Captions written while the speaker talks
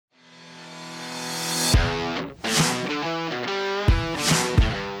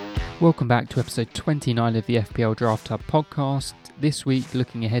Welcome back to episode 29 of the FPL Draft Hub podcast, this week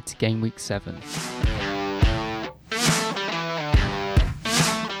looking ahead to game week 7.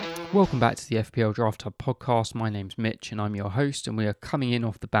 Welcome back to the FPL Draft Hub podcast. My name's Mitch and I'm your host, and we are coming in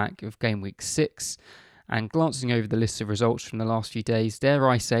off the back of game week 6 and glancing over the list of results from the last few days. Dare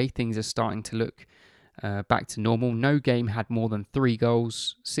I say, things are starting to look back to normal. No game had more than 3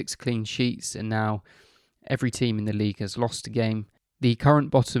 goals, 6 clean sheets, and now every team in the league has lost a game. The current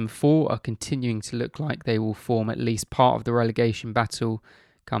bottom 4 are continuing to look like they will form at least part of the relegation battle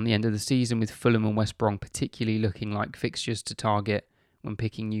come the end of the season, with Fulham and West Brom particularly looking like fixtures to target when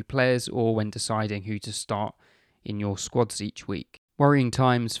picking new players or when deciding who to start in your squads each week. Worrying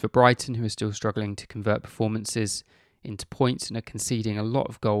times for Brighton, who are still struggling to convert performances into points and are conceding a lot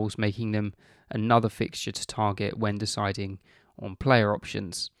of goals, making them another fixture to target when deciding on player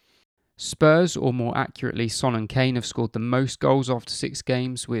options. Spurs, or more accurately Son and Kane, have scored the most goals after 6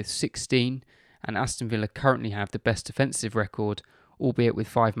 games with 16, and Aston Villa currently have the best defensive record, albeit with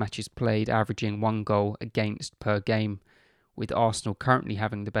 5 matches played averaging 1 goal against per game, with Arsenal currently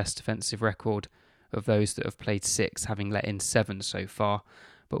having the best defensive record of those that have played 6, having let in 7 so far,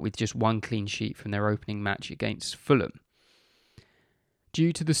 but with just 1 clean sheet from their opening match against Fulham.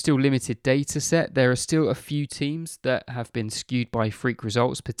 Due to the still limited data set, there are still a few teams that have been skewed by freak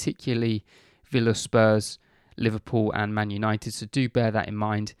results, particularly Villa, Spurs, Liverpool and Man United, so do bear that in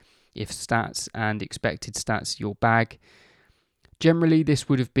mind if stats and expected stats are your bag. Generally, this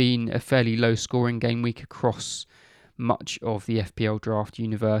would have been a fairly low scoring game week across much of the FPL draft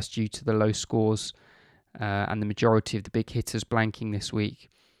universe due to the low scores and the majority of the big hitters blanking this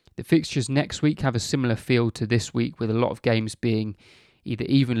week. The fixtures next week have a similar feel to this week, with a lot of games being either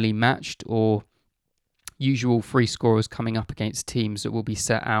evenly matched or usual free scorers coming up against teams that will be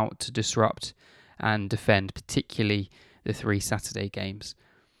set out to disrupt and defend, particularly the 3 Saturday games.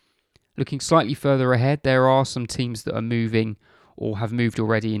 Looking slightly further ahead, there are some teams that are moving or have moved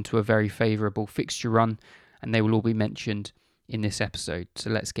already into a very favourable fixture run, and they will all be mentioned in this episode,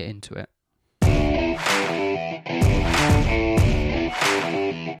 so let's get into it.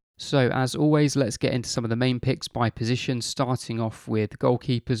 So, as always, let's get into some of the main picks by position, starting off with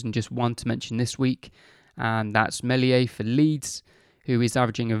goalkeepers, and just one to mention this week, and that's Meslier for Leeds, who is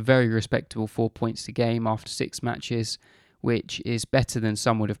averaging a very respectable 4 points a game after 6 matches, which is better than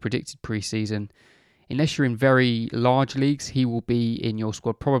some would have predicted pre-season. Unless you're in very large leagues, he will be in your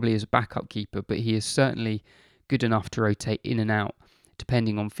squad probably as a backup keeper, but he is certainly good enough to rotate in and out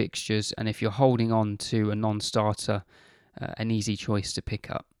depending on fixtures, and if you're holding on to a non-starter, an easy choice to pick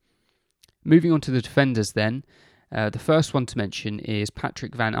up. Moving on to the defenders then, the first one to mention is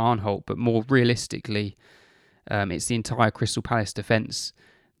Patrick van Aanholt, but more realistically, it's the entire Crystal Palace defence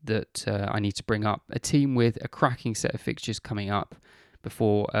that I need to bring up. A team with a cracking set of fixtures coming up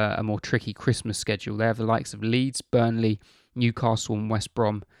before a more tricky Christmas schedule. They have the likes of Leeds, Burnley, Newcastle and West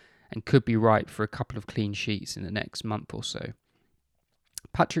Brom, and could be ripe for a couple of clean sheets in the next month or so.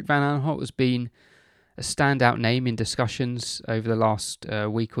 Patrick van Aanholt has been a standout name in discussions over the last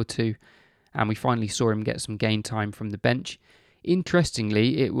week or two, and we finally saw him get some game time from the bench.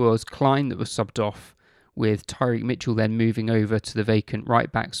 Interestingly, it was Klein that was subbed off, with Tyreek Mitchell then moving over to the vacant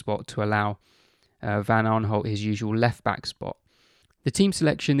right-back spot to allow Van Aanholt his usual left-back spot. The team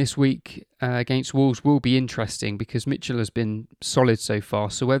selection this week against Wolves will be interesting because Mitchell has been solid so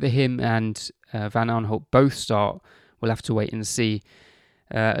far, so whether him and Van Aanholt both start, we'll have to wait and see.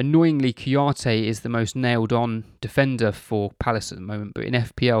 Annoyingly, Kouyaté is the most nailed-on defender for Palace at the moment, but in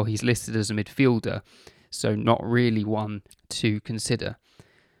FPL he's listed as a midfielder, so not really one to consider.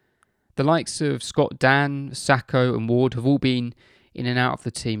 The likes of Scott Dann, Sakho and Ward have all been in and out of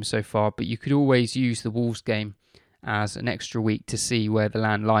the team so far, but you could always use the Wolves game as an extra week to see where the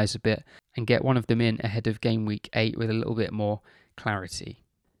land lies a bit and get one of them in ahead of game week 8 with a little bit more clarity.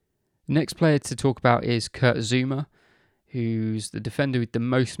 The next player to talk about is Kurt Zouma, who's the defender with the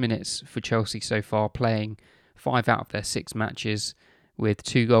most minutes for Chelsea so far, playing 5 out of their 6 matches with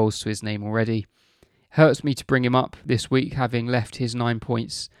 2 goals to his name already. Hurts me to bring him up this week, having left his 9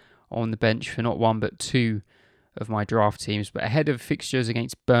 points on the bench for not 1 but 2 of my draft teams, but ahead of fixtures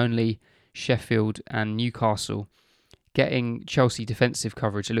against Burnley, Sheffield and Newcastle, getting Chelsea defensive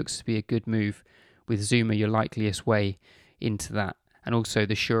coverage looks to be a good move, with Zouma your likeliest way into that, and also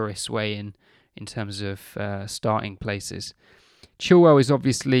the surest way in terms of starting places. Chilwell is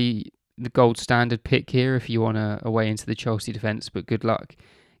obviously the gold standard pick here if you want a way into the Chelsea defence, but good luck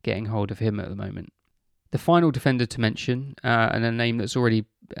getting hold of him at the moment. The final defender to mention, and a name that's already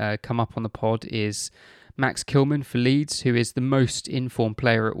come up on the pod, is Max Kilman for Leeds, who is the most informed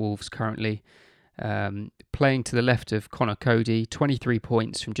player at Wolves currently, playing to the left of Connor Cody, 23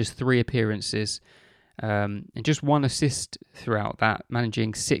 points from just 3 appearances, and just 1 assist throughout that,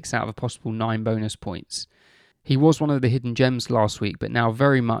 managing 6 out of a possible 9 bonus points. He was one of the hidden gems last week, but now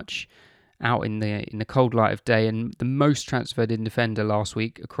very much out in the cold light of day, and the most transferred in defender last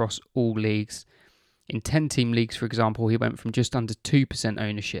week across all leagues. In 10-team leagues, for example, he went from just under 2%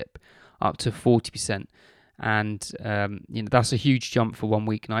 ownership up to 40%. And that's a huge jump for 1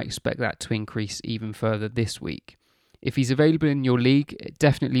 week, and I expect that to increase even further this week. If he's available in your league,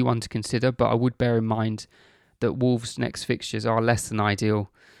 definitely one to consider, but I would bear in mind that Wolves' next fixtures are less than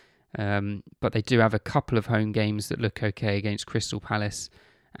ideal, but they do have a couple of home games that look okay against Crystal Palace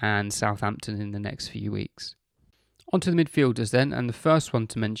and Southampton in the next few weeks. On to the midfielders then, and the first one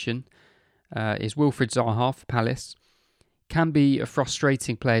to mention is Wilfried Zaha for Palace. Can be a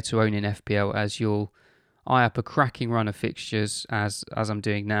frustrating player to own in FPL, as you'll eye up a cracking run of fixtures, as I'm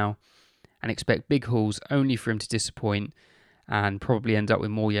doing now, and expect big hauls only for him to disappoint and probably end up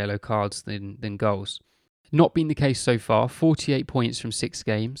with more yellow cards than goals. Not been the case so far. 48 points from 6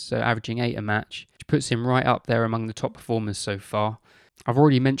 games, so averaging 8 a match, which puts him right up there among the top performers so far. I've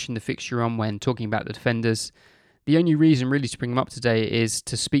already mentioned the fixture run when talking about the defenders. The only reason really to bring him up today is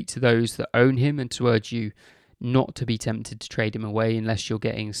to speak to those that own him and to urge you not to be tempted to trade him away unless you're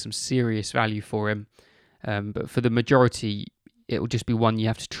getting some serious value for him. But for the majority, it will just be one you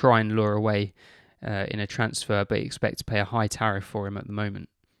have to try and lure away in a transfer, but expect to pay a high tariff for him at the moment.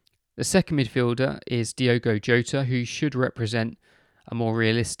 The second midfielder is Diogo Jota, who should represent a more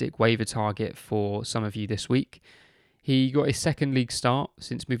realistic waiver target for some of you this week. He got his second league start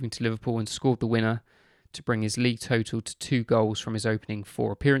since moving to Liverpool and scored the winner to bring his league total to 2 goals from his opening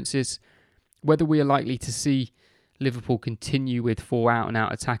 4 appearances. Whether we are likely to see Liverpool continue with 4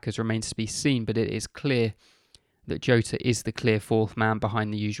 out-and-out attackers remains to be seen, but it is clear that Jota is the clear 4th man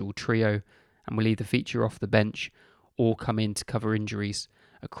behind the usual trio and will either feature off the bench or come in to cover injuries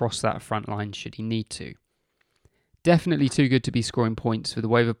across that front line should he need to. Definitely too good to be scoring points for the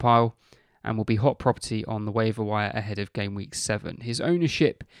waiver pile, and will be hot property on the waiver wire ahead of game week 7. His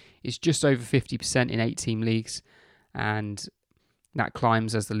ownership is just over 50% in 8-team leagues, and that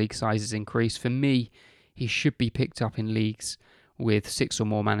climbs as the league sizes increase. For me, he should be picked up in leagues with 6 or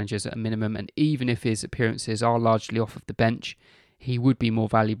more managers at a minimum, and even if his appearances are largely off of the bench, he would be more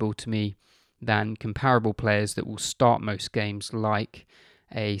valuable to me than comparable players that will start most games, like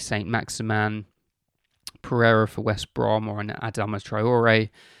a Saint Maximin, Pereira for West Brom, or an Adama Traore,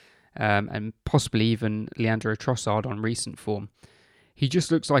 and possibly even Leandro Trossard on recent form. He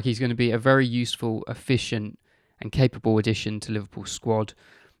just looks like he's going to be a very useful, efficient and capable addition to Liverpool's squad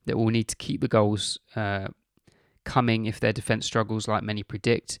that will need to keep the goals coming if their defence struggles like many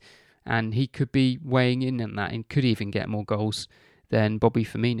predict, and he could be weighing in on that and could even get more goals than Bobby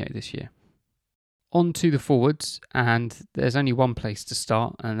Firmino this year. On to the forwards, and there's only one place to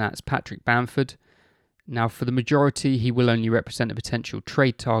start, and that's Patrick Bamford. Now, for the majority, he will only represent a potential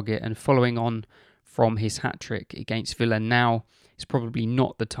trade target, and following on from his hat-trick against Villa, now is probably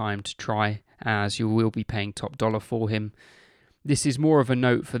not the time to try, as you will be paying top dollar for him. This is more of a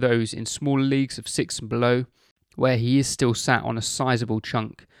note for those in smaller leagues of 6 and below, where he is still sat on a sizable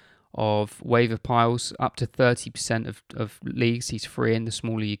chunk of waiver piles. Up to 30% of leagues he's free in, the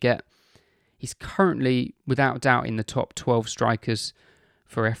smaller you get. He's currently, without doubt, in the top 12 strikers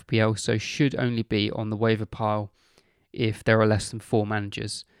for FPL, so should only be on the waiver pile if there are less than 4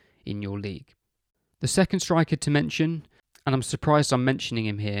 managers in your league. The second striker to mention, and I'm surprised I'm mentioning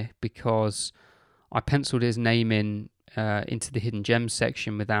him here because I penciled his name in into the hidden gems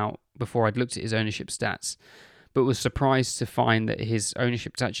section before I'd looked at his ownership stats, but was surprised to find that his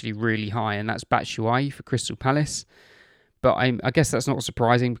ownership is actually really high, and that's Batshuayi for Crystal Palace. But I guess that's not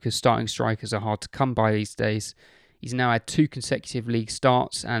surprising because starting strikers are hard to come by these days. He's now had 2 consecutive league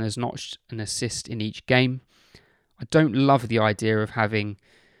starts and has notched an assist in each game. I don't love the idea of having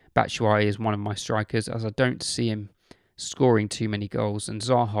Batshuayi as one of my strikers, as I don't see him scoring too many goals, and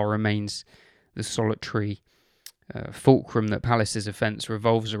Zaha remains the solitary fulcrum that Palace's offence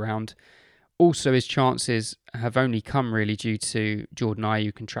revolves around. Also, his chances have only come really due to Jordan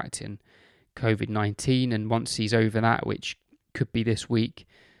Ayew contracting COVID-19, and once he's over that, which could be this week,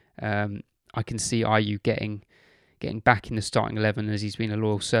 I can see Ayew getting back in the starting 11, as he's been a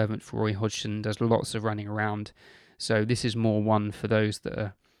loyal servant for Roy Hodgson, does lots of running around. So this is more one for those that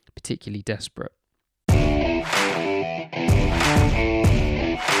are particularly desperate.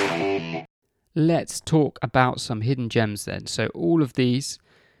 Let's talk about some hidden gems then. So all of these,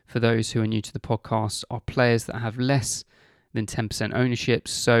 for those who are new to the podcast, are players that have less than 10% ownership,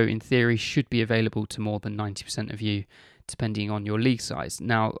 so in theory should be available to more than 90% of you, depending on your league size.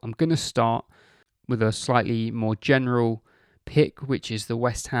 Now, I'm going to start with a slightly more general pick, which is the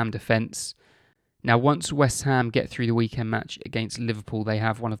West Ham defence. Now, once West Ham get through the weekend match against Liverpool, they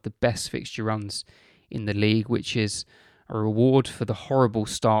have one of the best fixture runs in the league, which is a reward for the horrible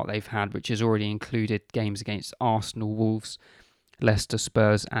start they've had, which has already included games against Arsenal, Wolves, Leicester,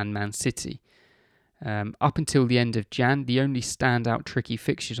 Spurs and Man City. Up until the end of Jan, the only standout tricky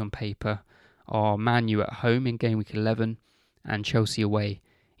fixtures on paper are Man U at home in game week 11 and Chelsea away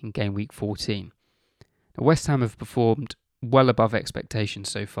in game week 14. Now, West Ham have performed well above expectations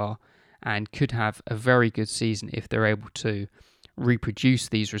so far and could have a very good season if they're able to reproduce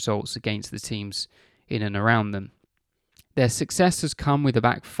these results against the teams in and around them. Their success has come with a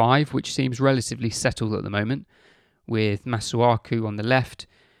back five, which seems relatively settled at the moment, with Masuaku on the left,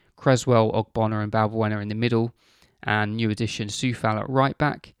 Creswell, Ogbonna and Balbuena in the middle, and new addition Soufal at right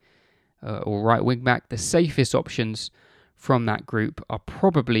back, or right wing back. The safest options from that group are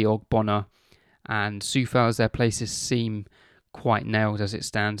probably Ogbonna and Soufal, as their places seem quite nailed as it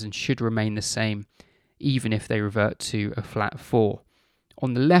stands and should remain the same even if they revert to a flat four.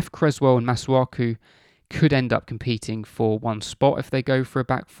 On the left, Creswell and Masuaku could end up competing for one spot if they go for a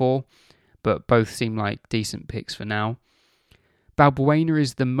back four, but both seem like decent picks for now. Balbuena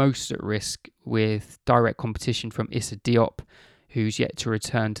is the most at risk, with direct competition from Issa Diop, who's yet to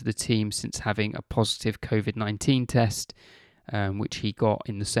return to the team since having a positive COVID-19 test, which he got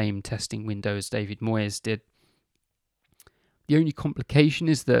in the same testing window as David Moyes did. The only complication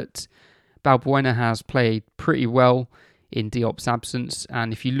is that Balbuena has played pretty well in Diop's absence,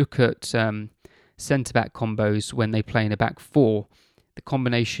 and if you look at centre-back combos when they play in a back four, the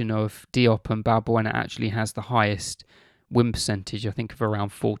combination of Diop and Balbuena actually has the highest win percentage, I think of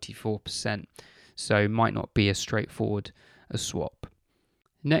around 44%, so might not be as straightforward a swap.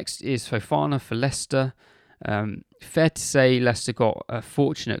 Next is Fofana for Leicester. Fair to say Leicester got a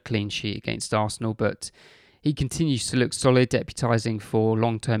fortunate clean sheet against Arsenal, but he continues to look solid, deputising for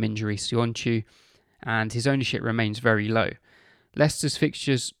long-term injury Sionchu, and his ownership remains very low. Leicester's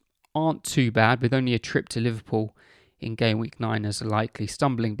fixtures aren't too bad, with only a trip to Liverpool in game week 9 as a likely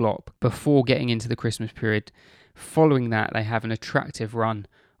stumbling block before getting into the Christmas period. Following that, they have an attractive run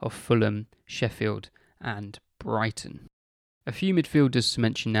of Fulham, Sheffield and Brighton. A few midfielders to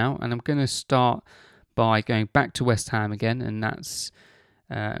mention now, and I'm going to start by going back to West Ham again, and that's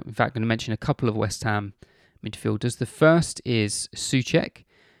in fact going to mention a couple of West Ham midfielders. The first is Souček.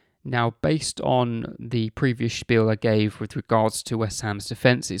 Now, based on the previous spiel I gave with regards to West Ham's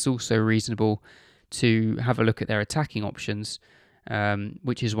defence, it's also reasonable to have a look at their attacking options,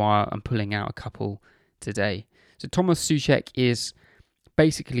 which is why I'm pulling out a couple today. So Thomas Souček is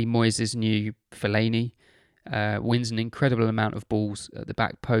basically Moyes' new Fellaini, wins an incredible amount of balls at the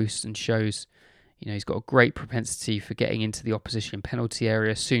back post and shows, he's got a great propensity for getting into the opposition penalty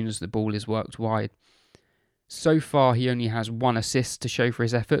area as soon as the ball is worked wide. So far, he only has one assist to show for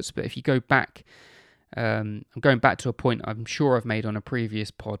his efforts, but if you go back, I'm going back to a point I'm sure I've made on a previous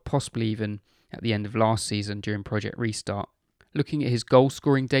pod, possibly even at the end of last season during Project Restart. Looking at his goal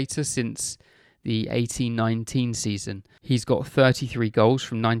scoring data since the 18-19 season, he's got 33 goals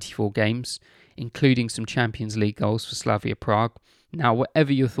from 94 games, including some Champions League goals for Slavia Prague. Now,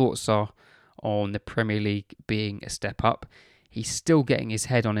 whatever your thoughts are on the Premier League being a step up, he's still getting his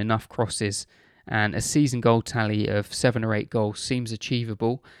head on enough crosses, and a season goal tally of 7 or 8 goals seems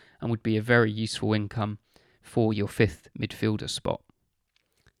achievable and would be a very useful income for your fifth midfielder spot.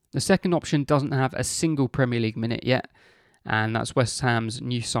 The second option doesn't have a single Premier League minute yet, and that's West Ham's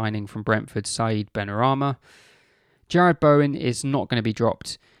new signing from Brentford, Said Benrahma. Jarrod Bowen is not going to be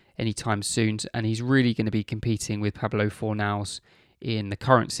dropped anytime soon, and he's really going to be competing with Pablo Fornals in the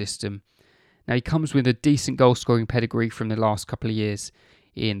current system. Now, he comes with a decent goal-scoring pedigree from the last couple of years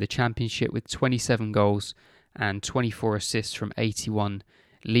in the Championship with 27 goals and 24 assists from 81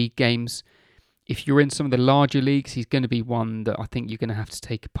 league games. If you're in some of the larger leagues, he's going to be one that I think you're going to have to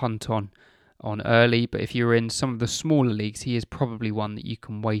take a punt on early. But if you're in some of the smaller leagues, he is probably one that you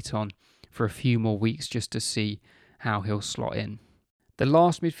can wait on for a few more weeks just to see how he'll slot in. The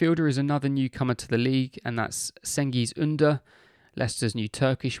last midfielder is another newcomer to the league, and that's Cengiz Ünder, Leicester's new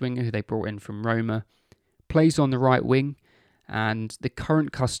Turkish winger who they brought in from Roma. Plays on the right wing, and the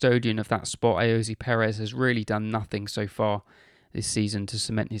current custodian of that spot, Ayoze Perez, has really done nothing so far this season to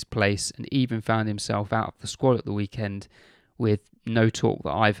cement his place, and even found himself out of the squad at the weekend with no talk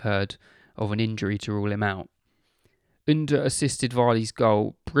that I've heard of an injury to rule him out. Ünder assisted Vardy's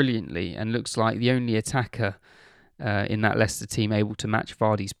goal brilliantly and looks like the only attacker in that Leicester team able to match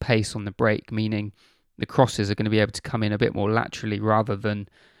Vardy's pace on the break, meaning the crosses are going to be able to come in a bit more laterally rather than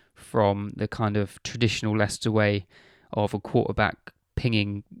from the kind of traditional Leicester way of a quarterback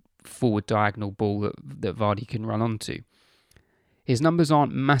pinging forward diagonal ball that Vardy can run onto. His numbers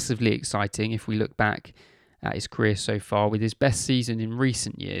aren't massively exciting if we look back at his career so far, with his best season in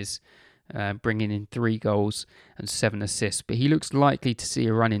recent years bringing in 3 goals and 7 assists, but he looks likely to see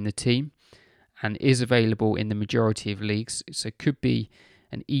a run in the team and is available in the majority of leagues, so could be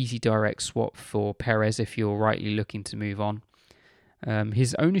an easy direct swap for Perez if you're rightly looking to move on.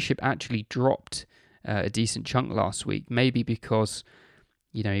 His ownership actually dropped a decent chunk last week, maybe because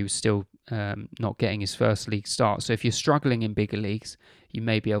he was still not getting his first league start. So if you're struggling in bigger leagues, you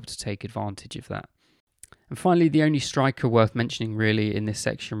may be able to take advantage of that. And finally, the only striker worth mentioning really in this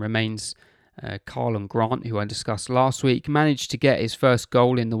section remains Karlan Grant, who I discussed last week. Managed to get his first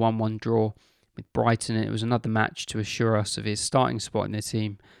goal in the 1-1 draw with Brighton, and it was another match to assure us of his starting spot in the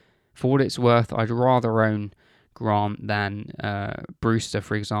team. For what it's worth, I'd rather own Grant than Brewster,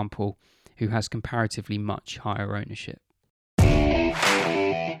 for example, who has comparatively much higher ownership.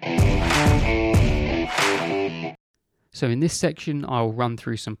 So in this section, I'll run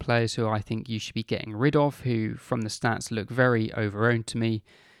through some players who I think you should be getting rid of, who from the stats look very over-owned to me.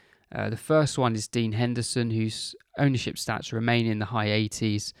 The first one is Dean Henderson, whose ownership stats remain in the high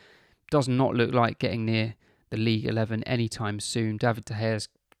 80s. Does not look like getting near the League 11 anytime soon. David De Gea's,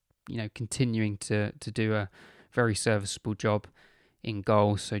 continuing to do a very serviceable job in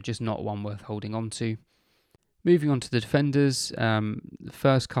goals, so just not one worth holding on to. Moving on to the defenders, the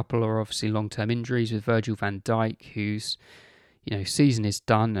first couple are obviously long-term injuries with Virgil van Dijk, whose season is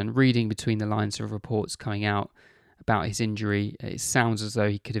done, and reading between the lines of reports coming out about his injury, it sounds as though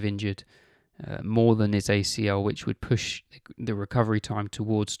he could have injured more than his ACL, which would push the recovery time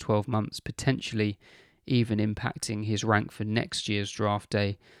towards 12 months, potentially even impacting his rank for next year's draft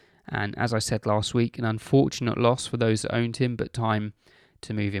day. And as I said last week, an unfortunate loss for those that owned him, but time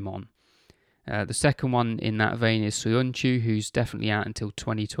to move him on. The second one in that vein is Soyuncu, who's definitely out until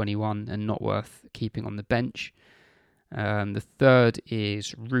 2021 and not worth keeping on the bench. The third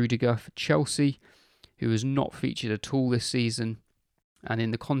is Rudiger for Chelsea, who has not featured at all this season. And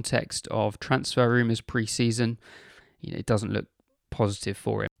in the context of transfer rumours pre-season, it doesn't look positive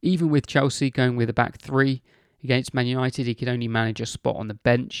for him. Even with Chelsea going with a back 3 against Man United, he could only manage a spot on the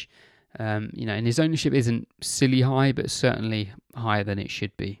bench. And his ownership isn't silly high, but certainly higher than it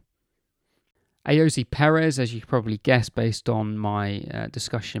should be. Ayoze Perez, as you can probably guess based on my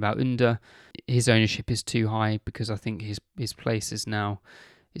discussion about Under, his ownership is too high because I think his place is now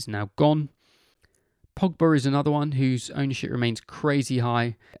gone. Pogba is another one whose ownership remains crazy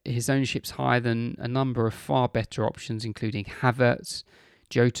high. His ownership's higher than a number of far better options, including Havertz,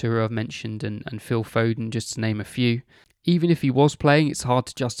 Jota, who I've mentioned, and Phil Foden, just to name a few. Even if he was playing, it's hard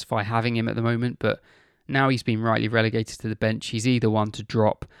to justify having him at the moment, but now he's been rightly relegated to the bench. He's either one to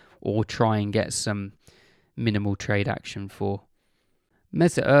drop or try and get some minimal trade action for.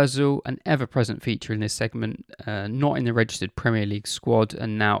 Mesut Ozil, an ever-present feature in this segment, not in the registered Premier League squad,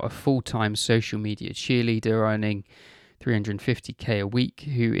 and now a full-time social media cheerleader earning 350k a week,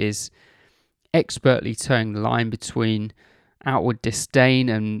 who is expertly towing the line between outward disdain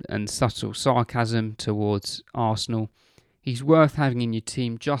and subtle sarcasm towards Arsenal. He's worth having in your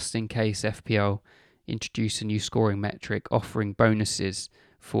team just in case FPL introduce a new scoring metric offering bonuses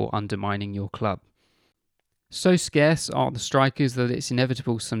for undermining your club. So scarce are the strikers that it's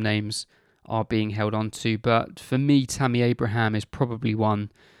inevitable some names are being held on to, but for me, Tammy Abraham is probably one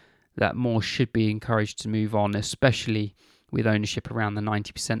that more should be encouraged to move on, especially with ownership around the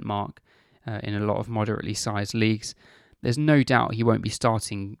 90% mark in a lot of moderately sized leagues. There's no doubt he won't be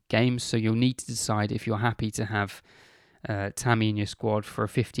starting games, so you'll need to decide if you're happy to have Tammy in your squad for a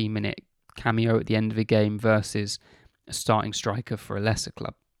 15-minute cameo at the end of a game versus a starting striker for a lesser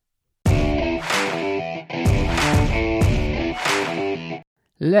club.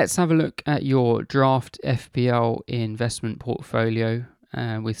 Let's have a look at your draft FPL investment portfolio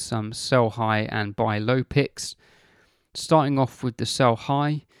with some sell high and buy low picks. Starting off with the sell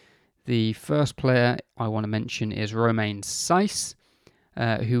high, the first player I want to mention is Romain Saiss,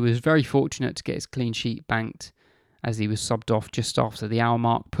 who was very fortunate to get his clean sheet banked as he was subbed off just after the hour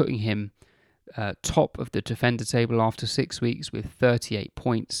mark, putting him top of the defender table after 6 weeks with 38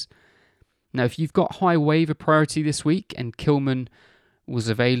 points. Now, if you've got high waiver priority this week and Kilman was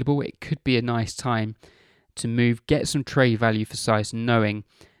available, it could be a nice time to move, get some trade value for Saiss, knowing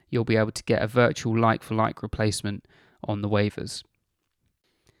you'll be able to get a virtual like-for-like replacement on the waivers.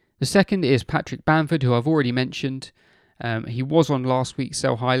 The second is Patrick Bamford, who I've already mentioned. He was on last week's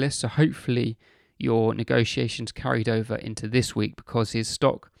sell high list, so hopefully your negotiations carried over into this week because his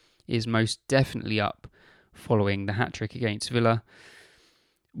stock is most definitely up following the hat-trick against Villa.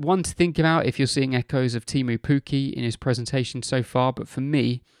 One to think about if you're seeing echoes of Teemu Pukki in his presentation so far, but for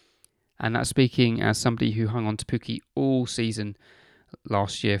me, And that's speaking as somebody who hung on to Pukki all season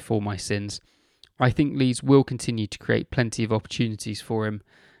last year for my sins. I think Leeds will continue to create plenty of opportunities for him,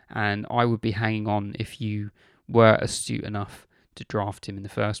 and I would be hanging on if you were astute enough to draft him in the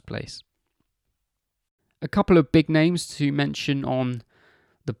first place. A couple of big names to mention on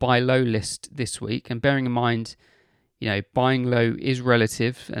the buy low list this week, and bearing in mind, buying low is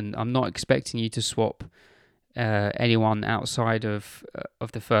relative, and I'm not expecting you to swap anyone outside of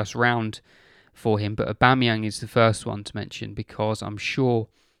the first round for him, but Aubameyang is the first one to mention because I'm sure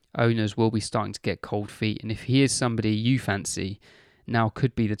owners will be starting to get cold feet, and if he is somebody you fancy, now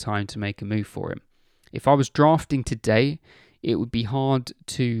could be the time to make a move for him. If I was drafting today, it would be hard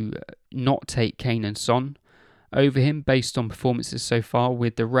to not take Kane and Son over him based on performances so far,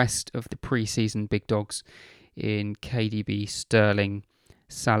 with the rest of the pre-season big dogs in KDB, Sterling,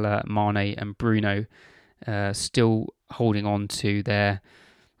 Salah, Mane and Bruno still holding on to their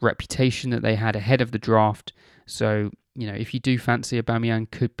reputation that they had ahead of the draft. So, if you do fancy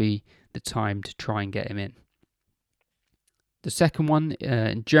Aubameyang, could be the time to try and get him in. The second one,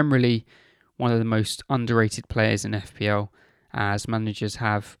 generally one of the most underrated players in FPL, as managers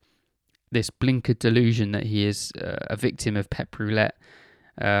have this blinkered delusion that he is a victim of Pep Roulette.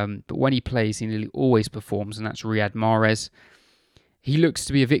 But when he plays, he nearly always performs, and that's Riyad Mahrez. He looks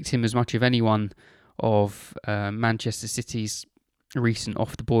to be a victim as much of anyone of Manchester City's recent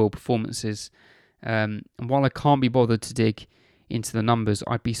off-the-boil performances. And while I can't be bothered to dig into the numbers,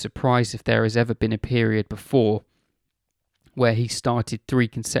 I'd be surprised if there has ever been a period before where he started 3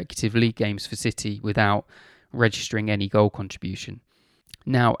 consecutive league games for City without registering any goal contribution.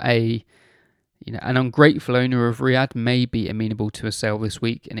 Now, an ungrateful owner of Riyad may be amenable to a sale this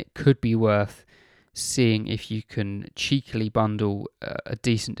week, and it could be worth seeing if you can cheekily bundle a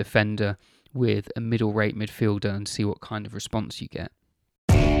decent defender with a middle-rate midfielder and see what kind of response you get.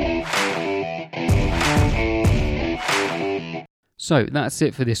 So that's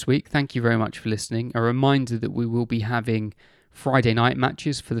it for this week. Thank you very much for listening. A reminder that we will be having Friday night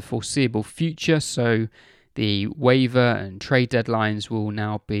matches for the foreseeable future. So the waiver and trade deadlines will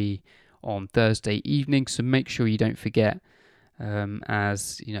now be on Thursday evening. So make sure you don't forget,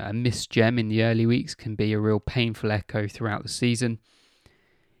 as a missed gem in the early weeks can be a real painful echo throughout the season.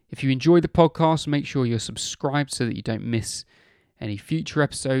 If you enjoy the podcast, make sure you're subscribed so that you don't miss any future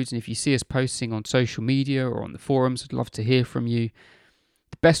episodes. And if you see us posting on social media or on the forums, I'd love to hear from you.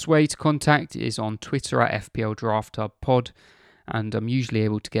 The best way to contact is on Twitter at FPL Draft Hub Pod, and I'm usually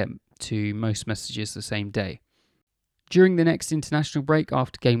able to get to most messages the same day. During the next international break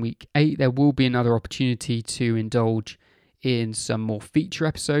after game week 8, there will be another opportunity to indulge in some more feature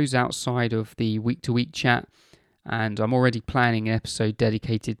episodes outside of the week-to-week chat, and I'm already planning an episode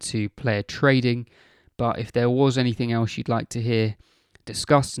dedicated to player trading. But if there was anything else you'd like to hear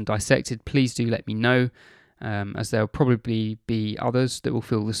discussed and dissected, please do let me know, as there will probably be others that will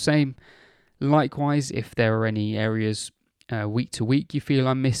feel the same. Likewise, if there are any areas week to week you feel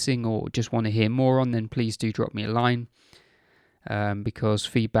I'm missing or just want to hear more on, then please do drop me a line, because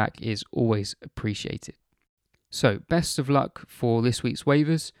feedback is always appreciated. So, best of luck for this week's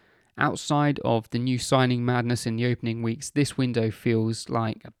waivers. Outside of the new signing madness in the opening weeks, this window feels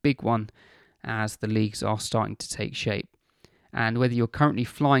like a big one as the leagues are starting to take shape. And whether you're currently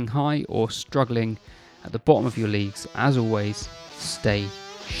flying high or struggling at the bottom of your leagues, as always, stay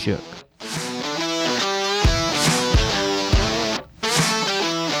shook.